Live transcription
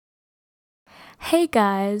Hey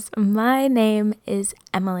guys, my name is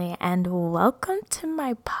Emily and welcome to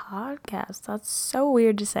my podcast. That's so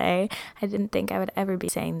weird to say. I didn't think I would ever be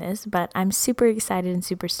saying this, but I'm super excited and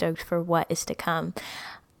super stoked for what is to come.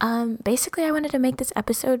 Basically, I wanted to make this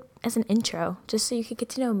episode as an intro, just so you could get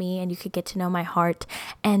to know me and you could get to know my heart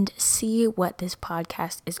and see what this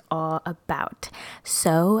podcast is all about.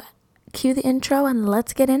 So, cue the intro and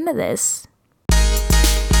let's get into this.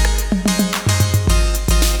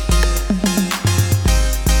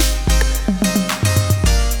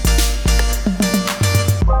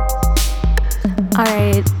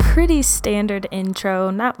 Alright, pretty standard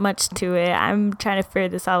intro, not much to it. I'm trying to figure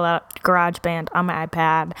this all out, GarageBand on my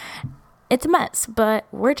iPad. It's a mess, but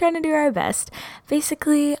we're trying to do our best.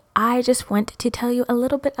 Basically, I just want to tell you a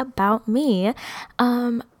little bit about me.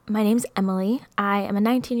 My name's Emily. I am a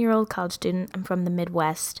 19-year-old college student. I'm from the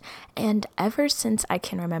Midwest, and ever since I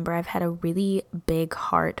can remember, I've had a really big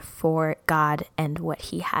heart for God and what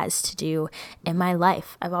He has to do in my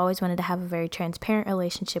life. I've always wanted to have a very transparent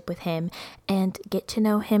relationship with Him and get to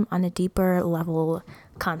know Him on a deeper level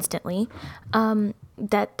constantly.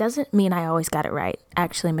 That doesn't mean I always got it right.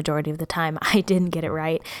 Actually, majority of the time, I didn't get it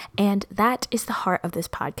right. And that is the heart of this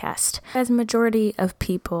podcast. As a majority of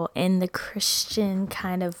people in the Christian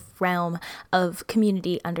kind of realm of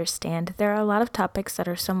community understand, there are a lot of topics that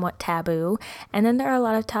are somewhat taboo. And then there are a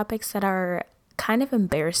lot of topics that are kind of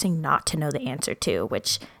embarrassing not to know the answer to,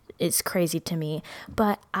 which is crazy to me.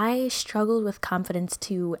 But I struggled with confidence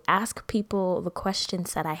to ask people the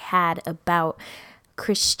questions that I had about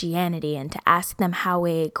Christianity and to ask them how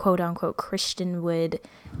a quote unquote Christian would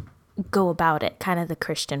go about it, kind of the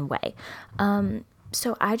Christian way.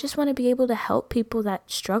 So I just want to be able to help people that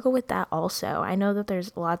struggle with that also. I know that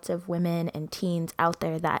there's lots of women and teens out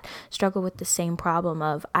there that struggle with the same problem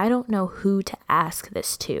of, I don't know who to ask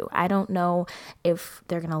this to. I don't know if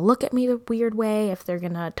they're going to look at me the weird way, if they're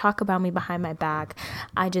going to talk about me behind my back.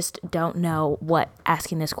 I just don't know what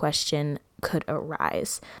asking this question could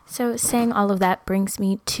arise. So saying all of that brings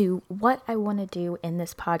me to what I want to do in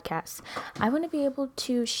this podcast. I want to be able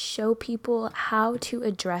to show people how to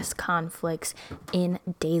address conflicts in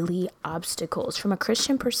daily obstacles from a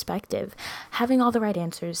Christian perspective. Having all the right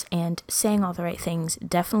answers and saying all the right things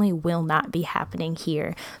definitely will not be happening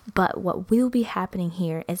here. But what will be happening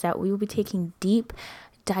here is that we will be taking deep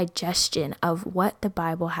digestion of what the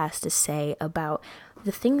Bible has to say about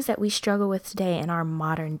the things that we struggle with today in our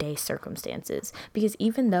modern day circumstances. Because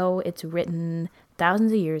even though it's written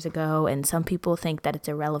thousands of years ago and some people think that it's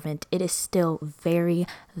irrelevant, it is still very,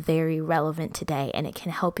 very relevant today, and it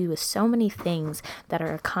can help you with so many things that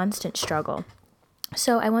are a constant struggle.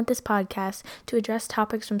 So I want this podcast to address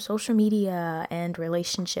topics from social media and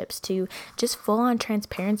relationships to just full-on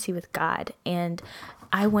transparency with God. And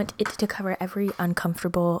I want it to cover every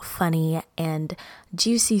uncomfortable, funny, and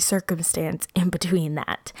juicy circumstance in between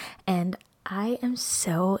that. And I am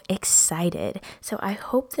so excited. So I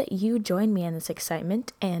hope that you join me in this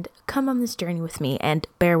excitement and come on this journey with me, and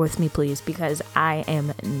bear with me, please, because I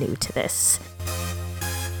am new to this.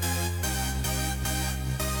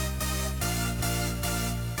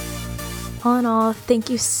 All in all, thank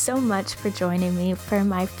you so much for joining me for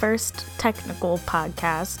my first technical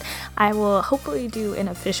podcast. I will hopefully do an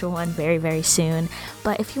official one very, very soon.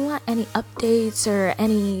 But if you want any updates or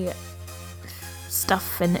any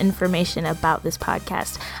stuff and information about this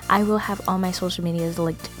podcast, I will have all my social medias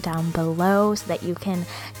linked down below so that you can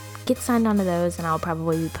get signed onto those, and I'll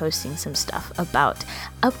probably be posting some stuff about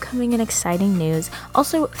upcoming and exciting news.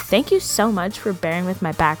 Also, thank you so much for bearing with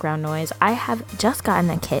my background noise. I have just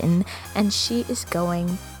gotten a kitten and she is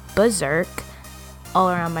going berserk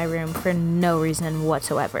all around my room for no reason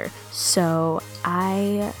whatsoever. So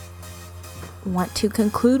I want to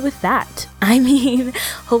conclude with that. I mean,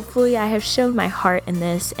 hopefully I have shown my heart in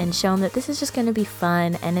this and shown that this is just going to be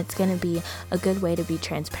fun, and it's going to be a good way to be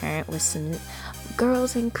transparent with some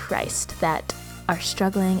girls in Christ that are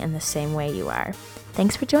struggling in the same way you are.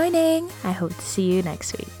 Thanks for joining. I hope to see you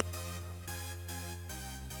next week.